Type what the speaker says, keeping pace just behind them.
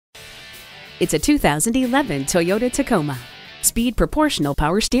It's a 2011 Toyota Tacoma. Speed proportional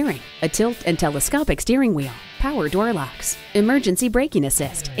power steering, a tilt and telescopic steering wheel, power door locks, emergency braking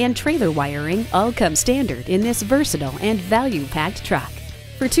assist, and trailer wiring all come standard in this versatile and value-packed truck.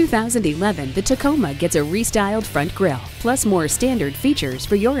 For 2011, the Tacoma gets a restyled front grille, plus more standard features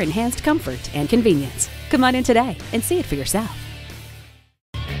for your enhanced comfort and convenience. Come on in today and see it for yourself.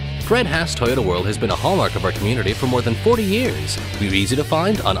 Fred Haas Toyota World has been a hallmark of our community for more than 40 years. We're easy to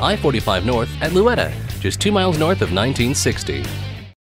find on I-45 North at Louetta, just 2 miles north of 1960.